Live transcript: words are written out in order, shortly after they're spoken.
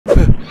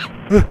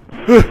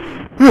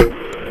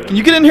Can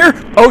you get in here?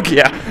 Oh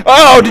yeah.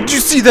 Oh, did you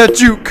see that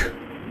juke?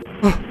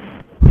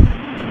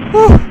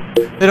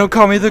 They don't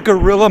call me the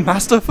Gorilla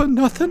Master for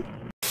nothing.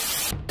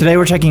 Today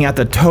we're checking out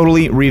the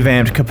totally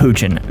revamped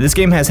Capuchin. This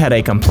game has had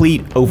a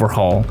complete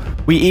overhaul.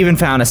 We even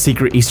found a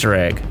secret Easter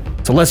egg.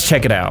 So let's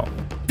check it out.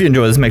 If you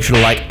enjoy this, make sure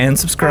to like and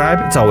subscribe.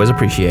 It's always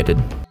appreciated.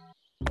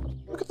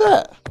 Look at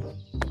that.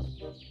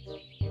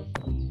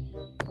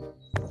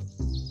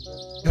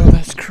 Yo,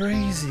 that's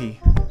crazy.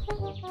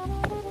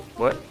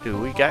 What do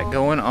we got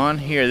going on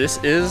here? This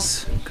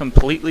is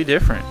completely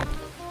different.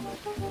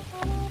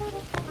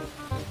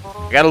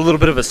 I got a little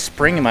bit of a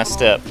spring in my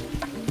step.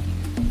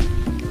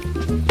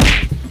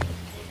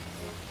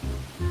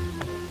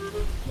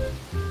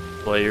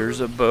 Players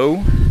a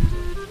bow.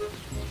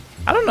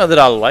 I don't know that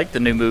I like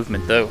the new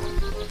movement though.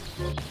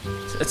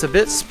 It's a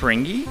bit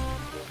springy.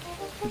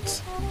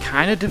 It's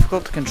kind of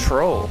difficult to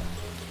control.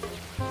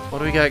 What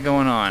do we got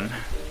going on?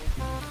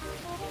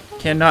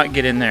 Cannot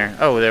get in there.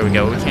 Oh, there we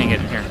go. We can't get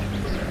in here.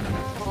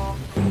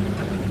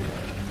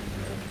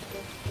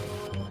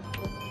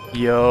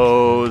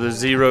 Yo, the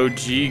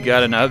 0G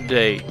got an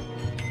update.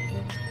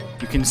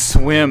 You can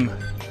swim.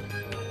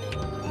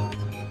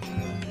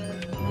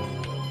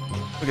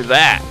 Look at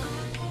that.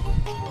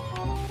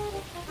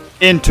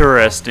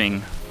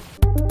 Interesting.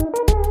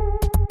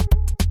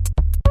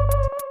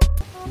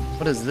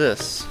 What is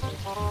this?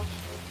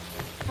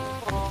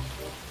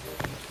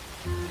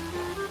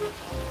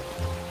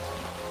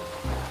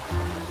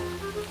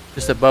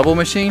 Just a bubble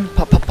machine?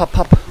 Pop, pop, pop,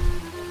 pop.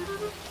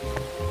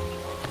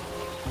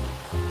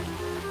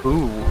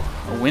 Ooh,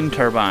 a wind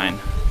turbine.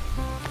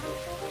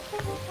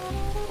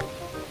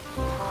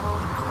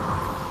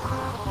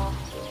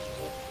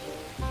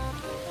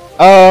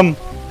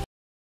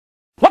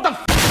 What the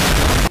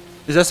f—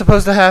 is that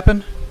supposed to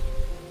happen?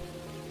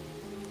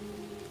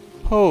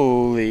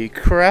 Holy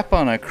crap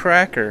on a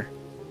cracker.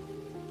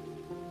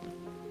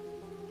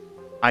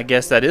 I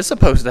guess that is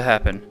supposed to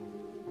happen.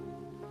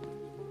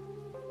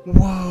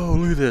 Whoa,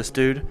 look at this,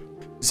 dude.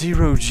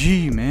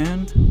 0G,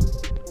 man.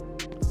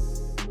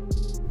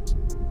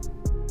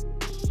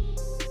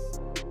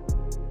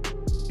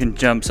 You can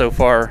jump so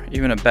far.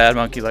 Even a bad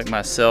monkey like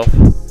myself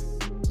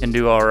can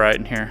do alright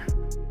in here.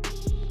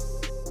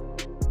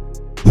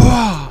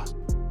 Whoa!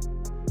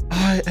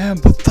 I am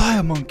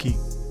Boethiah monkey.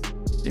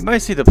 Anybody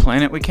see the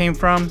planet we came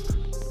from?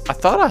 I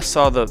thought I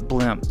saw the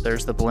blimp.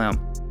 There's the blimp.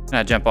 Can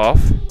I jump off?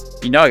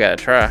 You know I gotta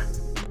try.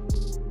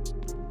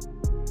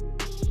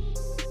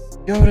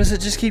 Yo, does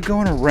it just keep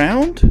going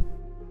around?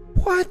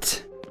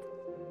 What?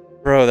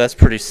 Bro, that's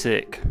pretty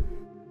sick.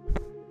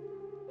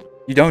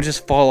 You don't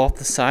just fall off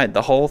the side.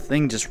 The whole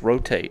thing just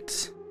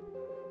rotates.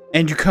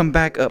 And you come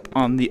back up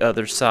on the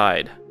other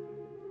side.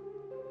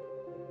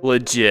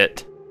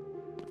 Legit.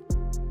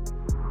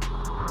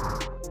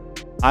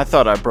 I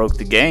thought I broke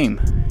the game.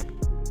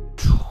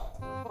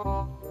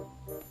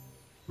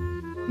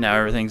 Now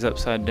everything's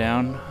upside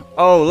down.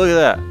 Oh, look at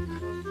that.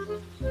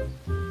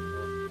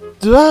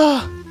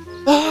 Ah!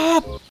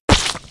 Ah!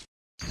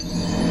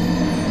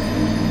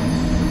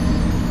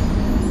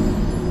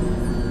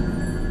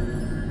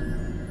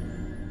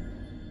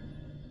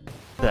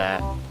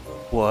 That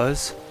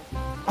was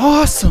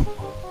awesome.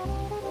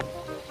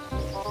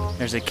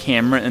 There's a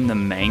camera in the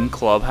main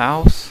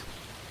clubhouse.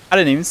 I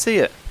didn't even see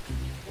it.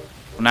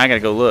 Well, now I gotta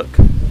go look.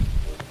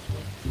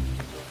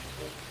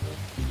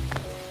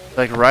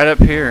 Like right up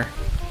here.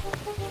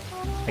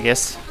 I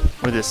guess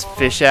where this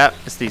fish at,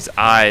 it's these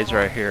eyes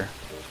right here.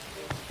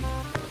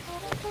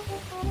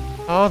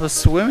 Oh, the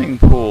swimming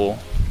pool.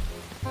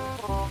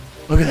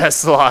 Look at that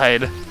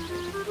slide.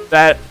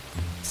 That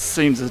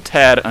seems a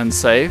tad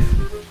unsafe.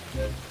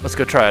 Let's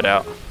go try it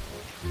out.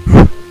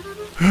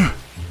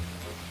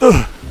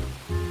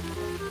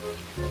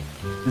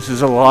 This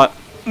is a lot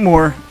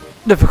more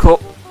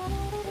difficult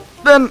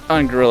than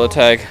on Gorilla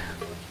Tag.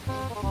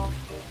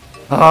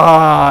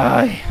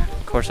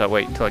 Of course I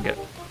wait until I get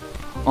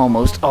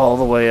almost all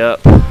the way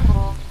up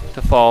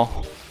to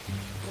fall.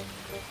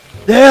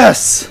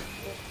 Yes!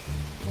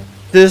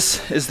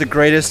 This is the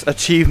greatest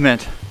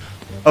achievement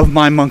of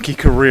my monkey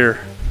career.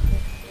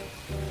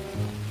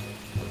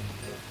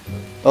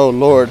 Oh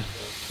Lord.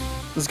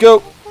 Let's go.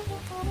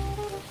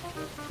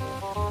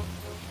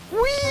 Whee!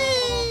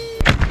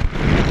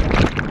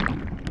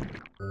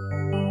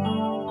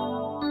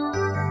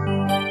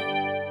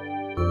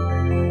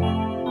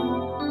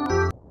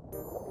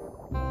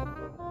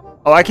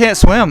 Oh, I can't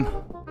swim.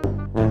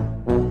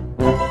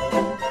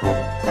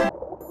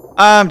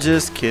 I'm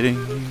just kidding.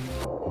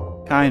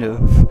 Kind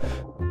of.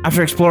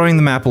 After exploring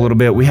the map a little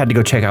bit, we had to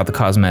go check out the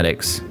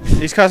cosmetics.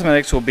 These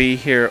cosmetics will be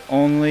here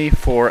only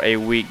for a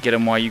week. Get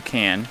them while you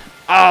can.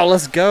 Oh,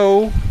 let's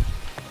go.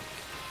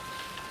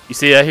 You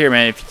see that here,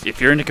 man?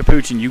 If you're into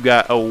Capuchin, you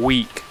got a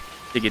week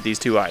to get these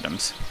two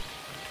items.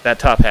 That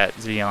top hat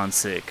is beyond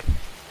sick.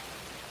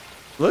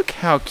 Look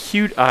how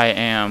cute I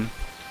am.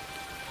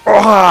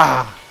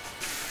 Ah!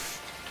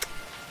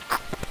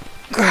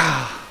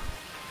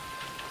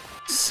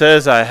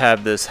 Says I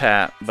have this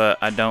hat, but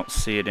I don't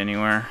see it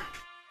anywhere.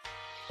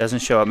 Doesn't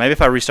show up. Maybe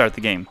if I restart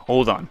the game.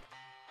 Hold on.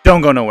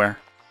 Don't go nowhere.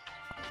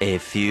 A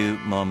few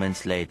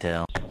moments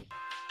later.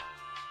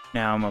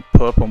 Now I'm a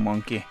purple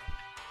monkey.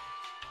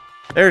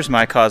 There's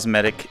my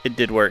cosmetic. It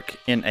did work.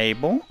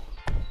 Enable.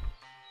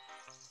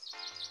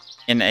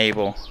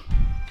 Enable.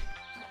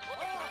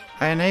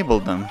 I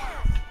enabled them.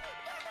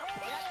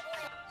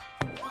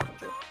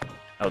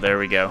 Oh, there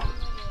we go.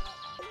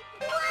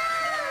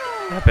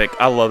 Epic.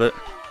 I love it.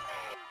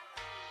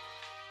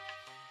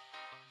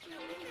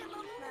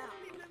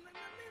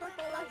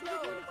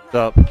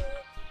 What's up?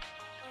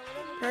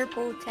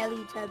 Purple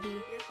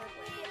Teletubby.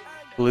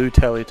 Blue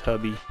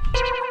Teletubby.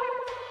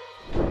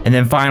 And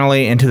then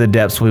finally, into the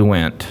depths we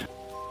went.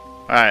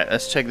 Alright,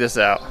 let's check this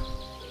out.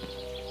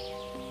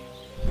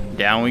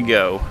 Down we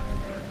go.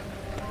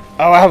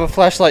 Oh, I have a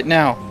flashlight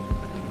now.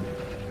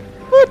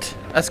 What?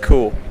 That's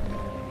cool.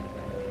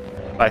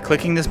 By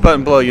clicking this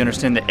button below, you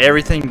understand that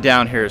everything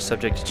down here is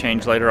subject to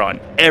change later on.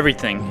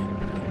 Everything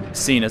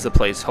seen as a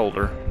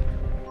placeholder.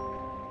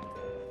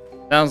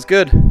 Sounds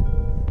good.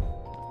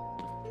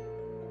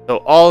 So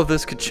all of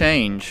this could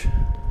change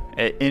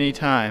at any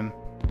time.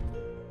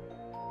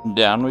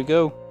 Down we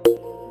go.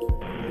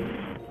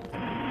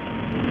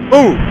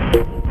 Ooh!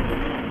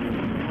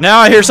 Now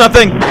I hear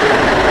something!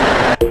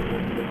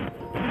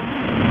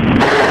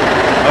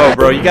 Oh,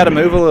 bro, you gotta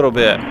move a little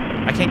bit.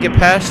 I can't get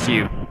past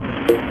you.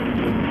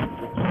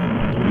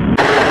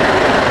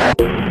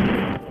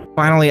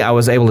 Finally, I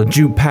was able to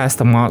juke past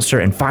the monster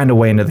and find a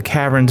way into the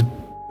caverns,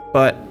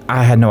 but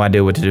I had no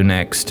idea what to do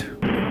next.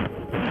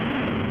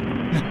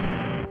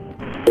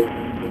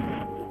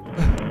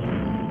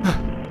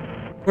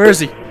 Where is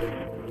he?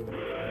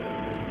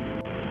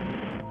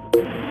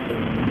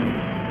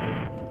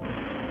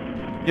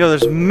 Yo,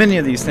 there's many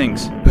of these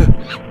things.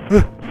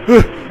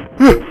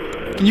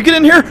 Can you get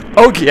in here?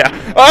 Oh,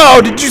 yeah.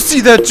 Oh, did you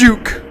see that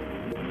juke?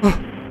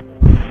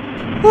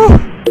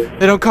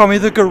 They don't call me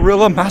the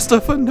Gorilla Master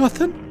for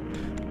nothing.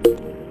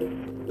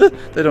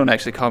 They don't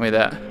actually call me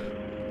that.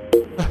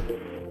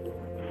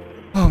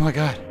 Oh my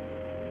god.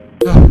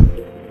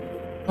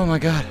 Oh my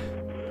god.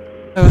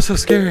 That was so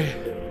scary.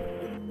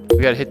 We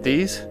gotta hit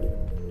these.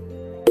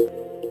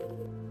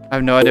 I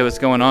have no idea what's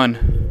going on.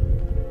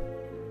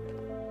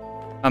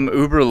 I'm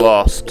uber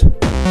lost.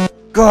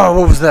 God,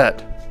 what was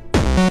that?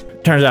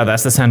 Turns out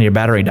that's the sound of your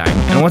battery dying,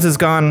 and once it's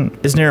gone,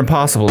 it's near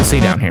impossible to see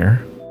down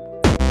here.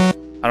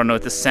 I don't know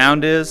what the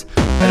sound is.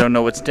 I don't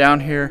know what's down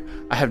here.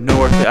 I have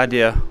no earthly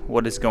idea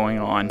what is going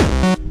on.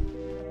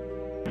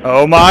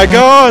 Oh my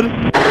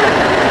god!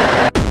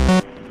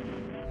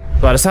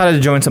 So I decided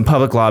to join some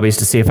public lobbies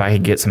to see if I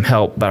could get some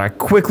help, but I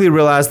quickly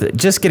realized that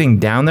just getting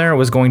down there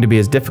was going to be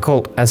as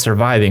difficult as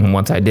surviving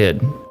once I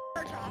did.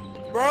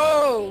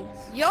 Bro!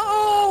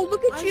 Yo!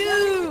 Look at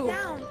you!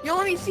 Yo,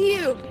 let me see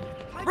you!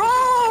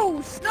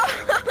 Bro! Stop!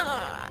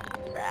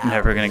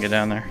 Never gonna get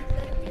down there.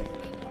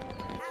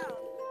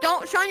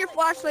 Don't shine your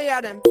flashlight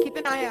at him. Keep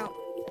an eye out.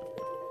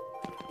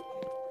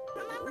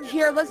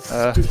 Here, let's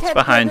just it's head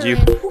behind further you.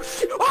 in. Oh,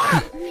 shit.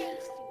 Ah!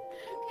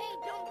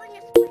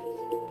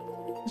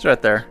 He's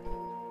right there.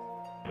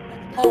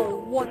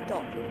 Oh, what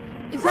the?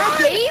 Is that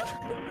Dave?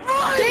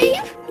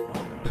 Dave?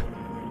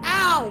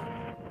 Ow!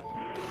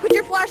 Put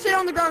your flashlight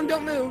on the ground,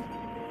 don't move.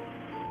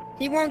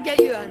 He won't get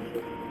you then.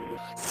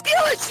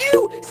 Skill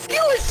issue!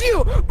 Skill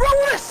issue! Bro,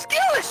 what a skill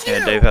issue!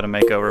 Yeah, Dave had a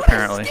makeover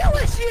apparently. Skill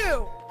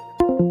issue!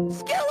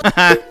 Skill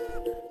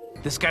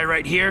This guy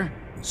right here,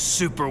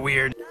 super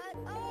weird.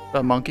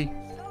 That monkey.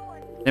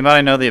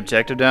 Anybody know the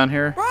objective down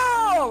here?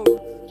 Bro!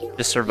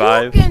 Just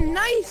survive. Looking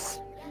nice!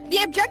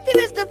 The objective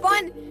is to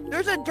find...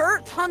 There's a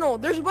dirt tunnel.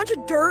 There's a bunch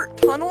of dirt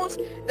tunnels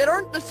that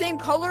aren't the same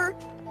color.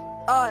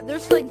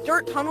 There's like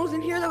dirt tunnels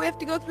in here that we have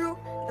to go through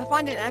to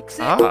find an exit.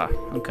 Ah,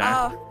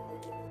 okay.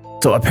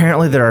 So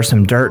apparently there are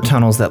some dirt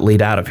tunnels that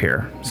lead out of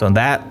here. So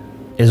that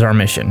is our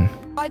mission.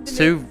 It's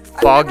too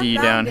foggy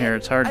down here.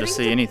 It's hard to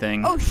see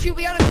anything. Oh shoot,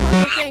 we gotta charge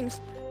our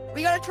things.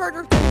 We gotta charge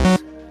our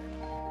things.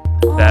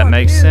 That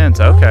makes sense.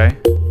 Okay.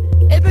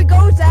 If it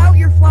goes out,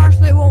 your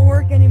flashlight won't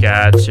work anymore.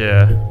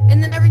 Gotcha.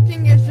 And then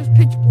everything is just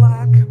pitch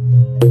black.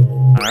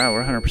 Alright,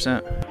 we're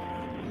 100%.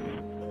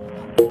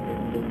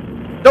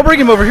 Don't bring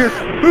him over here!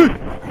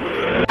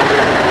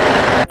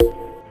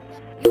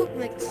 You look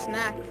like a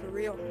snack, for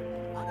real.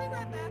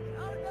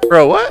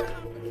 Bro, what?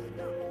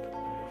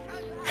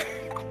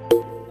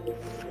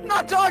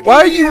 Not talking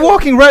Why are to you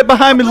walking right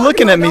behind me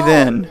looking at me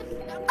then?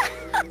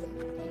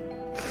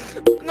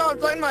 No, I'm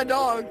talking to my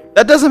dog.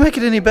 That doesn't make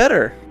it any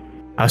better.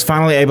 I was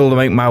finally able to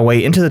make my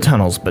way into the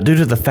tunnels, but due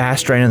to the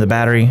fast drain of the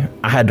battery,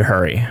 I had to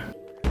hurry.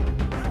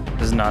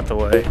 This is not the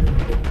way.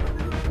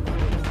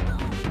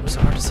 It's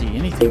hard to see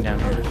anything down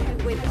here.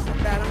 Wait, this is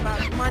bad.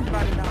 Mine's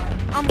about to die.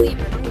 I'm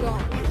leaving. I'm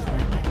gone.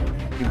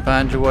 You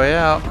find your way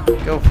out.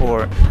 Go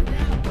for it.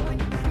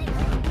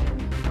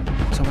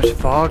 So much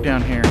fog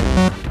down here.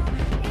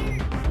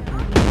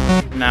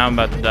 Now I'm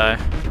about to die.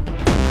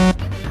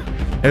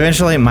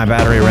 Eventually, my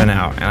battery ran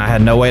out, and I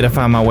had no way to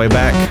find my way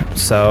back,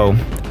 so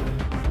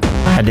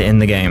I had to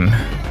end the game.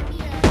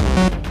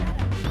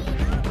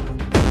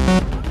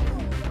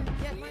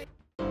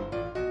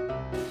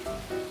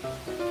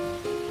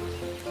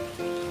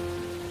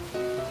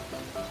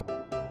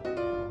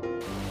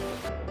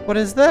 What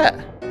is that?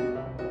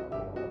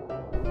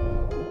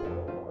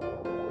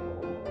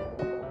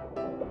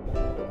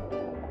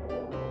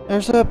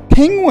 There's a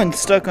penguin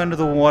stuck under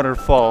the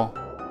waterfall.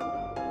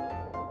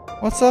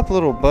 What's up,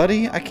 little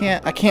buddy? I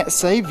can't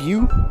save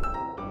you.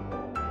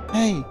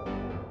 Hey,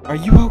 are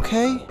you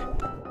okay?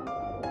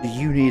 Do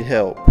you need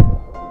help?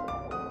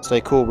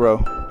 Stay cool,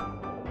 bro.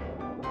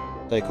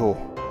 Stay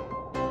cool.